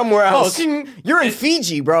them somewhere else. You're in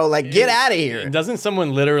Fiji, bro. Like, get out of here. Doesn't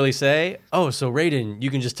someone literally say, "Oh, so Raiden, you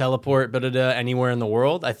can just teleport anywhere in the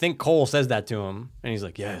world"? I think Cole says that to him, and he's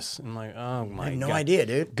like, "Yes." I'm like, "Oh my god." I have no idea,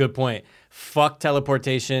 dude. Good point. Fuck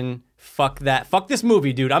teleportation. Fuck that. Fuck this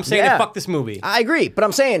movie, dude. I'm saying fuck this movie. I agree, but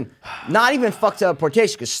I'm saying not even fuck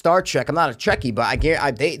teleportation because Star Trek. I'm not a Trekkie, but I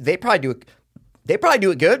guarantee they probably do it. They probably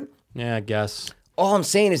do it good. Yeah, I guess. All I'm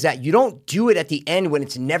saying is that you don't do it at the end when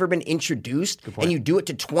it's never been introduced, and you do it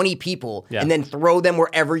to 20 people and then throw them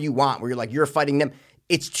wherever you want, where you're like, you're fighting them.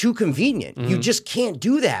 It's too convenient. You just can't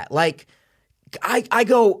do that. Like, I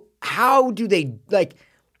go, how do they, like,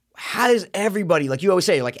 how does everybody, like you always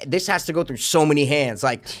say, like, this has to go through so many hands.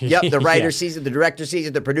 Like, yep, the writer sees it, the director sees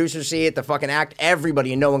it, the producer sees it, the fucking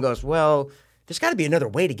everybody, and no one goes, well, there's got to be another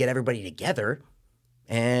way to get everybody together.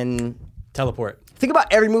 And teleport. Think about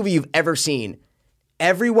every movie you've ever seen.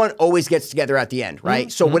 Everyone always gets together at the end,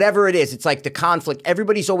 right? So whatever it is, it's like the conflict.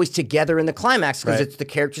 Everybody's always together in the climax because it's the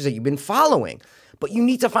characters that you've been following. But you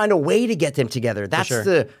need to find a way to get them together. That's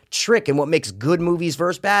the trick and what makes good movies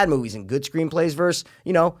versus bad movies and good screenplays versus,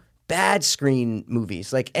 bad screen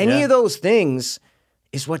movies. Like any of those things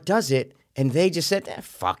is what does it. And they just said,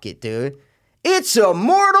 fuck it, dude. It's a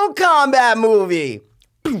Mortal Kombat movie.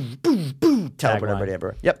 Boom, boom, boom. Teleport everybody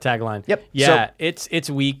everywhere. Yep. Tagline. Yep. Yeah, so, it's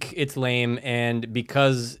weak, it's lame, and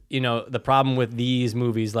because, the problem with these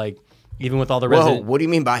movies, like, even with all the Resident... Whoa, what do you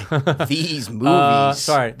mean by these movies?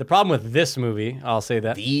 Sorry, the problem with this movie, I'll say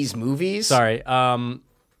that. These movies? Sorry,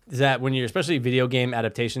 is that when you're, especially video game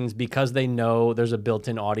adaptations, because they know there's a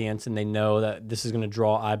built-in audience and they know that this is going to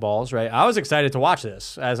draw eyeballs, right? I was excited to watch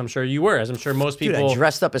this, as I'm sure you were, as I'm sure most people... Dude, I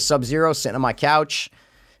dressed up as Sub-Zero, sitting on my couch,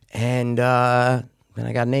 and then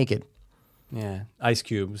I got naked. Yeah, ice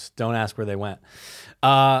cubes. Don't ask where they went.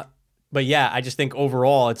 But yeah, I just think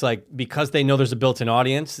overall, it's like because they know there's a built-in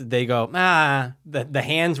audience, they go, the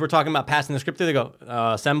hands we're talking about passing the script through, they go,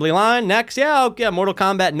 assembly line, next, okay, Mortal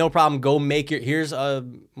Kombat, no problem, go make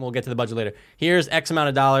we'll get to the budget later. Here's X amount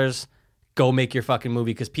of dollars, go make your fucking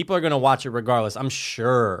movie, because people are going to watch it regardless. I'm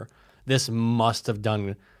sure this must have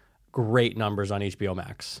done great numbers on HBO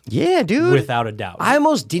Max. Yeah, dude. Without a doubt. I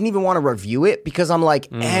almost didn't even want to review it because I'm like,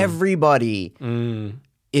 everybody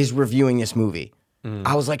is reviewing this movie.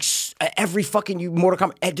 I was like, every fucking Mortal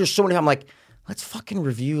Kombat, there's so many, I'm like, let's fucking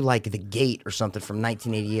review like The Gate or something from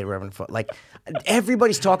 1988 or whatever. Like,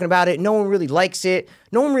 everybody's talking about it. No one really likes it.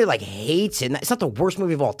 No one really like hates it. It's not the worst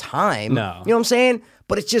movie of all time. No. You know what I'm saying?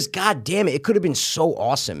 But it's just, God damn it, it could have been so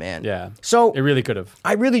awesome, man. Yeah. So it really could have.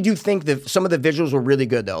 I really do think that some of the visuals were really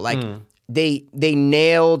good though. Like they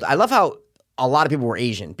nailed. I love how a lot of people were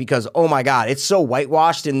Asian because oh my God, it's so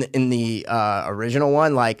whitewashed in the original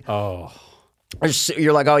one. Like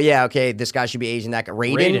you're like, oh yeah, okay, this guy should be Asian. That guy,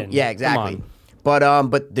 Raiden. Yeah, exactly. But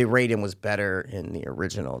the Raiden was better in the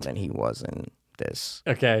original than he was in this.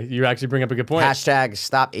 Okay, you actually bring up a good point. #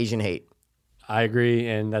 stop Asian hate. I agree,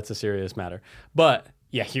 and that's a serious matter. But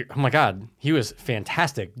yeah, oh my God, he was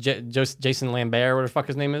fantastic. Jason Lambert, what the fuck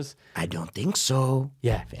his name is? I don't think so.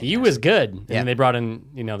 Yeah, fantastic. He was good. And then they brought in,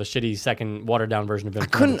 the shitty second watered down version of him. I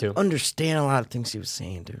couldn't understand a lot of things he was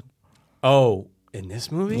saying, dude. Oh, in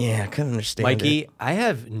this movie? Yeah, I couldn't understand Mikey, I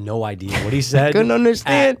have no idea what he said. I couldn't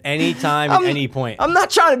understand. At any time, at any point. I'm not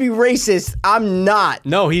trying to be racist. I'm not.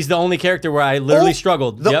 No, he's the only character where I literally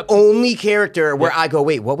struggled. The only character where I go,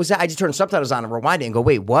 wait, what was that? I just turned subtitles on and rewind it and go,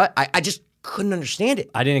 wait, what? I just couldn't understand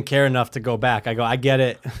it. I didn't care enough to go back. I go, I get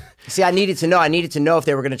it. See, I needed to know. I needed to know if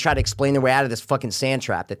they were going to try to explain their way out of this fucking sand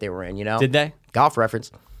trap that they were in, Did they? Golf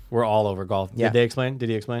reference. We're all over golf. Yeah. Did they explain? Did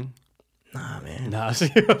he explain? Nah, man. No,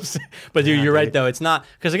 but dude, you're right though. It's not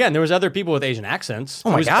because again, there was other people with Asian accents.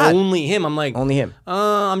 Oh my God, it was only him. I'm like, only him.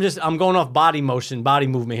 I'm going off body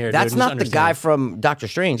movement here. That's dude. not the guy from Doctor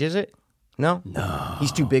Strange, is it? No,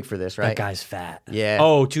 he's too big for this, right? That guy's fat. Yeah.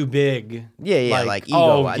 Oh, too big. Yeah, like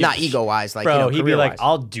ego wise, not ego wise. Like, bro, he'd be like, wise.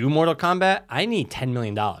 I'll do Mortal Kombat. I need $10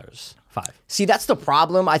 million. 5. See, that's the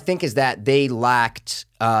problem. I think is that they lacked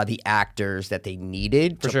the actors that they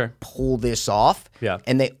needed to pull this off. Yeah,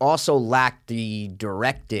 and they also lacked the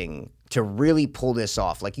directing to really pull this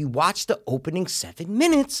off. Like you watch the opening 7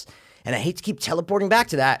 minutes, and I hate to keep teleporting back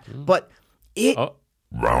to that, but it.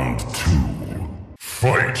 Round 2,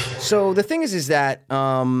 fight. So the thing is that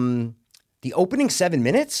the opening 7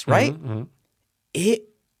 minutes, right? Mm-hmm. It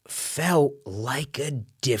felt like a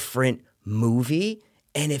different movie.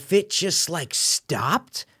 And if it just like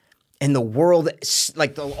stopped and the world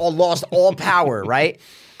like all lost all power, right?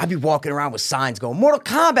 I'd be walking around with signs going, Mortal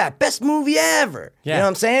Kombat, best movie ever. Yeah. You know what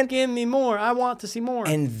I'm saying? Give me more. I want to see more.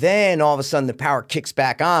 And then all of a sudden the power kicks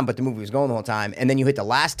back on, but the movie was going the whole time. And then you hit the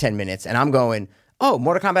last 10 minutes and I'm going, oh,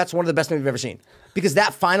 Mortal Kombat's one of the best movies I've ever seen. Because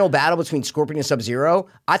that final battle between Scorpion and Sub-Zero,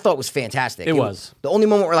 I thought was fantastic. It was. The only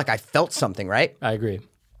moment where like I felt something, right? I agree.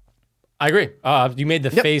 You made the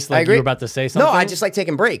face I like you agree. were about to say something. No, I just like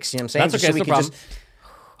taking breaks. You know what I'm saying? That's Just okay. so That's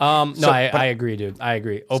no problem. I agree, dude. I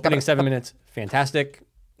agree. Opening gotta- 7 minutes, fantastic.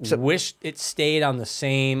 Wish it stayed on the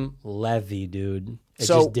same levy, dude. It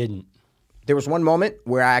So- just didn't. There was one moment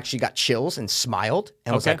where I actually got chills and smiled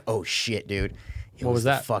and was Okay. like, oh shit, dude. It What was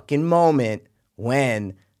that? The fucking moment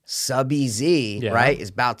when Sub-Z, Yeah. right, is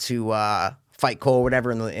about to fight Cole or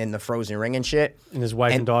whatever in the frozen ring and shit. And his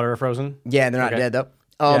wife and daughter are frozen. Yeah, they're not Okay. dead though.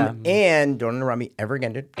 And don't interrupt me ever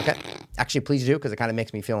again, dude. Okay. Actually, please do, because it kind of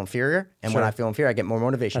makes me feel inferior. And when Sure. I feel inferior, I get more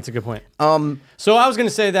motivation. That's a good point. So I was gonna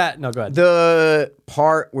say that. No, go ahead. The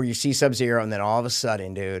part where you see Sub-Zero and then all of a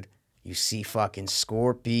sudden, dude, you see fucking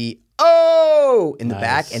Scorpio in the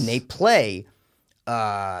back, and they play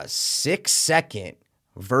a 6-second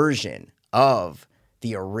version of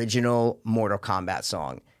the original Mortal Kombat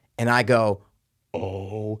song. And I go,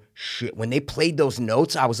 oh shit. When they played those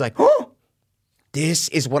notes, I was like, oh, this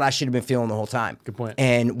is what I should have been feeling the whole time. Good point.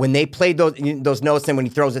 And when they played those notes, then when he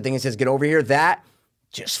throws the thing and says, get over here, that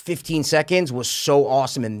just 15 seconds was so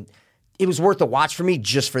awesome. And it was worth the watch for me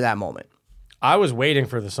just for that moment. I was waiting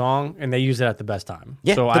for the song, and they used it at the best time.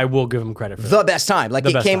 Yeah, So I will give them credit for that. The best time. Like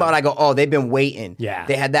it best came time. out, I go, oh, they've been waiting. Yeah.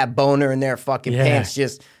 They had that boner in their fucking Yeah. pants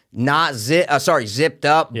just not zipped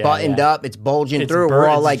up, buttoned yeah. up. It's bulging It's through. burnt. We're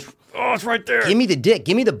all It's like, oh, it's right there. give me the dick.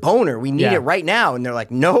 Give me the boner. We need Yeah. it right now. And they're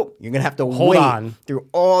like, nope, you're going to have to Hold wait on. through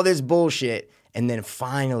all this bullshit. And then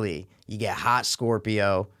finally, you get hot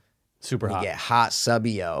Scorpio. Super You hot. get hot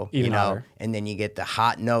Sub-Zero, you Even know, hotter. and then you get the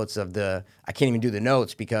hot notes of I can't even do the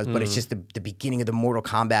notes but Mm. it's just the beginning of the Mortal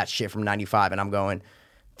Kombat shit from 95. And I'm going,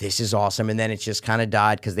 this is awesome. And then it just kind of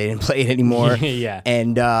died because they didn't play it anymore. Yeah.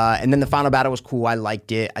 And then the final battle was cool. I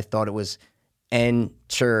liked it. I thought it was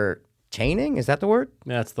entertaining. Is that the word?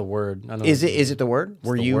 That's the word. I don't know. Is it the word?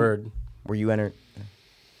 It's the word?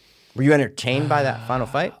 Were you entertained by that final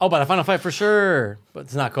fight? Oh, by the final fight for sure. But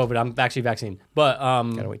it's not COVID. I'm actually vaccinated. But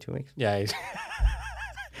Gotta wait 2 weeks. yeah.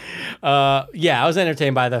 I was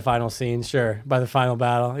entertained by the final scene, sure. By the final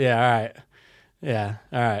battle. Yeah, all right. Yeah,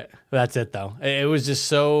 all right. That's it though. It was just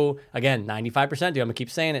so, again, 95%, dude. I'm gonna keep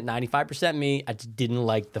saying it. 95% me. I just didn't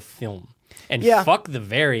like the film. And Yeah. fuck the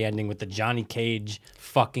very ending with the Johnny Cage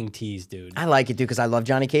fucking tease, dude. I like it, dude, because I love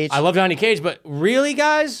Johnny Cage. I love Johnny Cage, but really,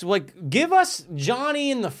 guys, like, give us Johnny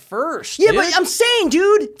in the first. yeah, dude. but I'm saying,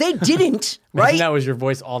 dude, they didn't, Imagine right? that was your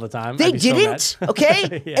voice all the time. They I'd be so didn't, mad.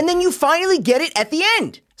 okay? Yeah. And then you finally get it at the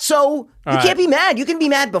end. So you right. can't be mad. You can be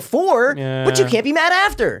mad before, but you Yeah. can't be mad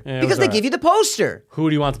after Yeah, it because was they all give you the poster. Who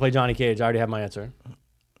do you want to play Johnny Cage? I already have my answer.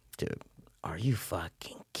 Dude, are you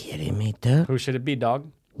fucking kidding me, dude? Who should it be,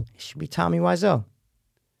 dog? It should be Tommy Wiseau.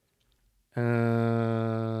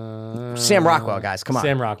 Sam Sam Rockwell, guys. Come on.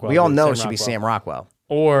 Sam Rockwell. We all dude. know Sam it should be Rockwell. Sam Rockwell.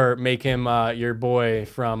 Or make him your boy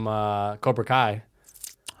from Cobra Kai.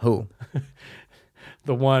 Who?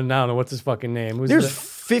 The one, I don't know, what's his fucking name? Who's There's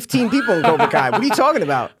 15 people in Cobra Kai. What are you talking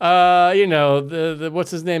about? the what's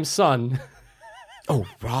his name? Son. Oh,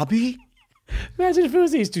 Robbie? Imagine if it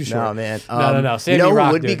was these two short. No, man. No. You Sammy know who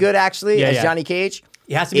Rock, would be dude. good, actually, Yeah, as yeah. Johnny Cage?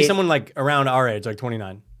 It has to be It- someone like around our age, like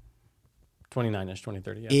 29. 29-ish, 20,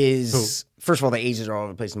 30. Yeah. First of all, the ages are all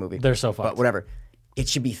over the place in the movie. They're so fucked. But whatever. It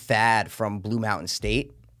should be Thad from Blue Mountain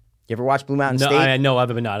State. You ever watch Blue Mountain No, State? I know of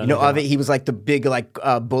it, but not. I don't You know know of it? He was like the big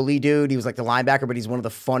bully dude. He was like the linebacker, but he's one of the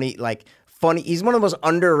funny. He's one of the most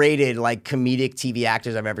underrated comedic TV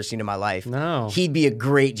actors I've ever seen in my life. No. He'd be a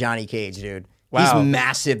great Johnny Cage, dude. Wow. He's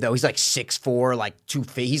massive though. He's like 6'4", like 2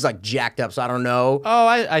 feet. He's like jacked up. So I don't know. Oh,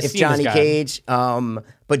 I if see Johnny this guy. Cage.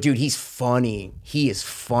 But dude, he's funny. He is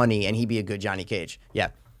funny, and he'd be a good Johnny Cage.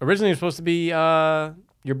 Yeah. Originally, it was supposed to be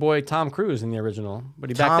your boy Tom Cruise in the original, but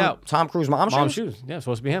he backed out. Tom Cruise, Mom's Mom Shoes? Shoes. Yeah, it's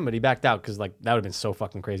supposed to be him, but he backed out because that would have been so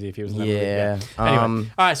fucking crazy if he was in that Yeah, movie. Anyway,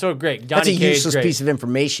 all right, so great. Johnny That's a Cage, useless great. piece of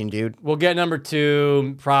information, dude. We'll get number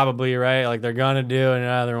 2, probably, right? Like they're gonna do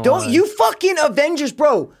another one. Don't you fucking Avengers,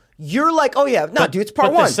 bro. You're like, oh yeah, no, dude, it's part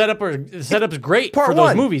but one. The setup's great part for those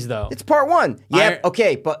one. movies, though. It's part one. Yeah, I-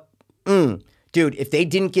 okay, but dude, if they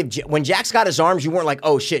didn't give when Jax got his arms, you weren't like,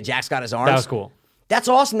 oh shit, Jax got his arms. That was cool. That's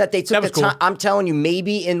awesome that they took That the was cool. time. I'm telling you,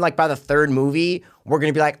 maybe in by the third movie, we're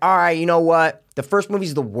gonna be like, all right, you know what? the first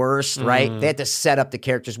movie's the worst, right? They had to set up the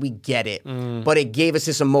characters. We get it. But it gave us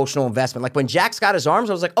this emotional investment. Like when Jax got his arms,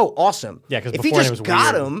 I was like, oh, awesome. Yeah, because if he before just it was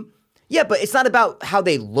got weird. him, yeah, but it's not about how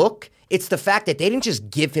they look. It's the fact that they didn't just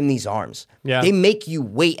give him these arms. Yeah. They make you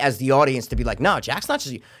wait as the audience to be like, no, Jack's not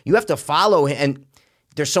just you have to follow him. And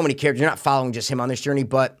there's so many characters. You're not following just him on this journey,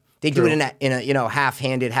 but they do it in a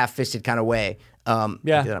half-handed, half-fisted kind of way. Yeah.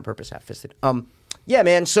 They did it on purpose, half-fisted. Yeah,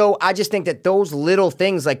 man. So I just think that those little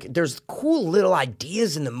things, like there's cool little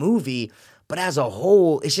ideas in the movie, but as a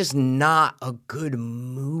whole, it's just not a good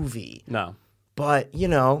movie. No. But, I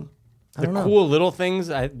don't know. Cool little things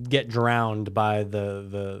I get drowned by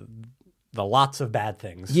the lots of bad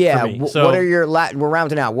things. Yeah. for me. What are your we're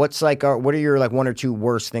rounding out. What's like what are your like one or two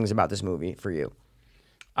worst things about this movie for you?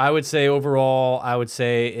 I would say overall,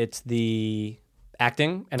 it's the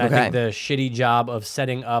acting, and I think the shitty job of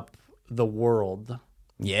setting up the world.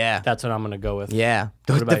 Yeah. That's what I'm going to go with. Yeah.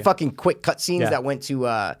 about The you? fucking quick cutscenes Yeah. that went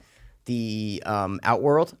to the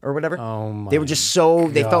Outworld or whatever. Oh my They were just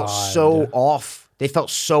they felt so off. They felt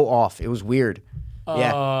so off. It was weird.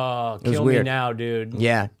 Yeah. Oh, was kill me weird. now, dude.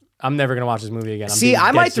 Yeah. I'm never going to watch this movie again. See,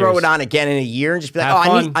 I might throw it on again in a year and just be like, Have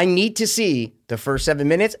fun. I need to see the first 7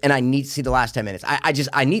 minutes and I need to see the last 10 minutes.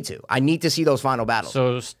 I need to. I need to see those final battles.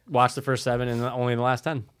 So watch the first 7 and only the last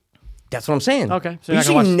 10. That's what I'm saying. Okay, so You you're not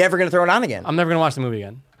say gonna you're watch- never going to throw it on again. I'm never going to watch the movie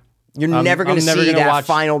again. You're never going to I'm never see gonna that watch-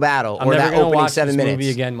 final battle I'm or never that gonna opening watch 7 this minutes.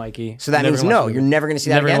 movie again, Mikey. So that I'm never means gonna watch no, the you're movie. never going to see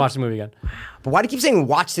that Never again? gonna watch the movie again. But why do you keep saying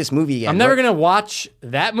watch this movie again? I'm never gonna watch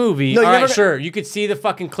that movie. No, All you're right, never sure. You could see the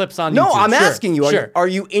fucking clips on No, YouTube. I'm Sure, asking you. Sure. Are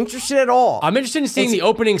you interested at all? I'm interested in seeing the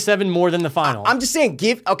opening 7 more than the final. I'm just saying,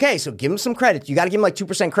 give him some credit. You got to give him like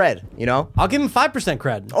 2% cred, I'll give him 5%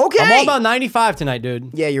 cred. Okay. I'm all about 95 tonight,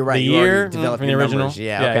 dude. Yeah, you're right. The You already year developed from the your original. numbers.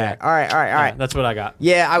 Yeah, okay. All right. Yeah, that's what I got.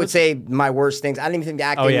 Yeah, I would say my worst things. I didn't even think the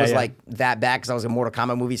acting was yeah. like that bad because I was a Mortal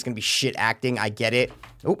Kombat movie. It's going to be shit acting. I get it.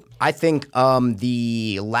 I think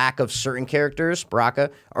the lack of certain characters,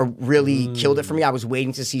 Baraka, really killed it for me. I was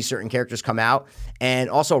waiting to see certain characters come out. And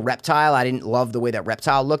also Reptile, I didn't love the way that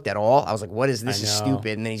Reptile looked at all. I was like, what is this? This is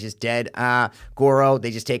stupid. And then he's just dead. Goro,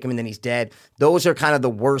 they just take him and then he's dead. Those are kind of the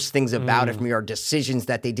worst things about it for me, are decisions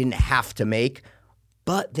that they didn't have to make,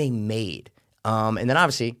 but they made. And then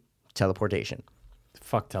obviously, teleportation.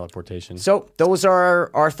 Fuck teleportation. So those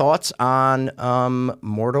are our thoughts on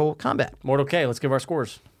Mortal Kombat. Mortal K, let's give our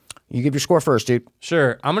scores. You give your score first, dude.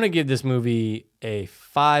 Sure. I'm going to give this movie a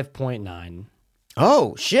 5.9.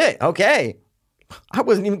 Oh, shit. Okay. I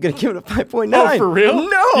wasn't even going to give it a 5.9. Oh, for real?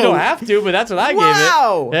 No. You don't have to, but that's what I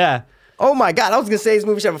Wow. gave it. Yeah. Oh, my God. I was going to say this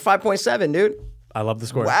movie should have a 5.7, dude. I love the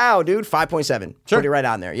score. Wow, dude. 5.7. Sure. Pretty right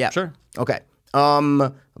on there. Yeah. Sure. Okay.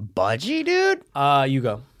 Budgie, dude? You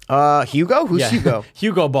go. Hugo? Who's Hugo?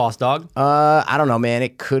 Hugo Boss, dog. I don't know, man.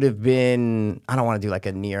 It could have been... I don't want to do like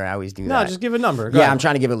a near. I always do No, that. just give a number. Go Yeah, ahead. I'm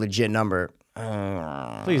trying to give a legit number.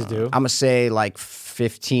 Please do. I'm going to say like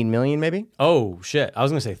 15 million, maybe? Oh, shit. I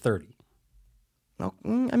was going to say 30. No,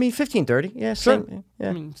 I mean 15, 30. Yeah, Sure. same. Yeah.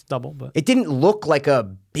 I mean, it's double, but... It didn't look like a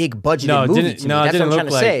big budgeted No, it movie didn't. to me. No, it That's didn't what I'm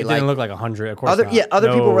look trying like. to say. It Like, didn't look like 100. Of course other not.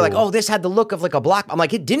 other people were like, No. "Oh, this had the look of like a block." I'm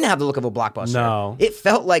like, it didn't have the look of a blockbuster. No. It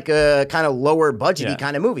felt like a kind of lower budgety Yeah.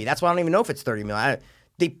 kind of movie. That's why I don't even know if it's 30 million.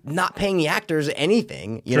 They not paying the actors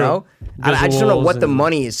anything, you True. know. I just don't know Visuals what the and-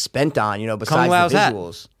 money is spent on, besides Lao's the hat.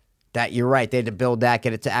 visuals. That you're right. They had to build that,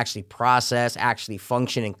 get it to actually process, actually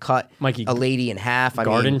function, and cut Mikey, a lady in half. I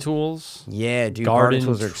Garden mean, tools. yeah, dude, garden garden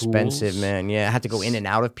tools are expensive, tools. man. Yeah, I had to go in and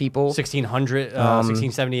out of people. 1600,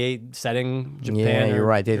 1678 setting, Japan. Yeah, you're or-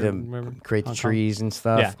 right. They had or to wherever. create the Hong Kong. trees and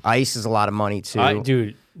stuff. Yeah. Ice is a lot of money too.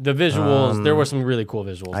 Dude, the visuals, there were some really cool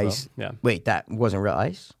visuals. Ice. Though. Yeah. Wait, that wasn't real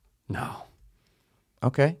ice? No.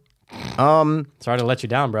 Okay. Sorry to let you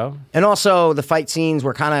down, bro. And also, the fight scenes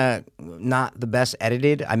were kind of not the best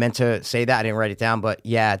edited. I meant to say that. I didn't write it down. But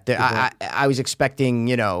yeah, I was expecting,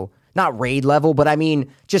 not raid level, but I mean,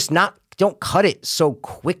 just don't cut it so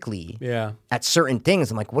quickly Yeah. at certain things.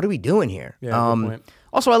 I'm like, what are we doing here? Yeah, good point.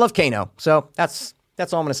 Also, I love Kano. So that's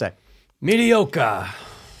all I'm going to say. Mediocre.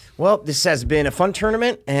 Well, this has been a fun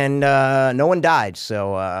tournament, and no one died.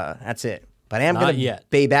 So that's it. But I am Not going to yet.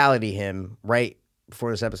 babality him right before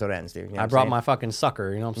this episode ends, dude. You know I what brought I'm saying? my fucking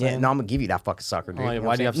sucker. You know what I'm Yeah, saying? no, I'm gonna give you that fucking sucker, dude. Oh, You know why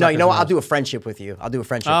what do you I'm have saying? No, you know what? suckers I'll now? do a friendship with you. I'll do a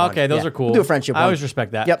friendship. Oh, one. okay, those Yeah. are cool. We'll do a friendship. I one. always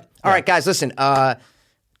respect that. Yep. All Yeah. right, guys, listen.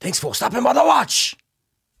 Thanks for stopping by the watch.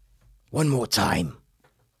 One more time,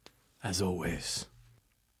 As always.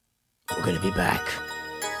 we're gonna be back.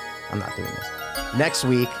 I'm not doing this next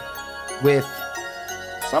week with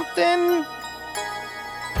something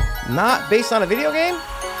not based on a video game.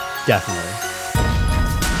 Definitely.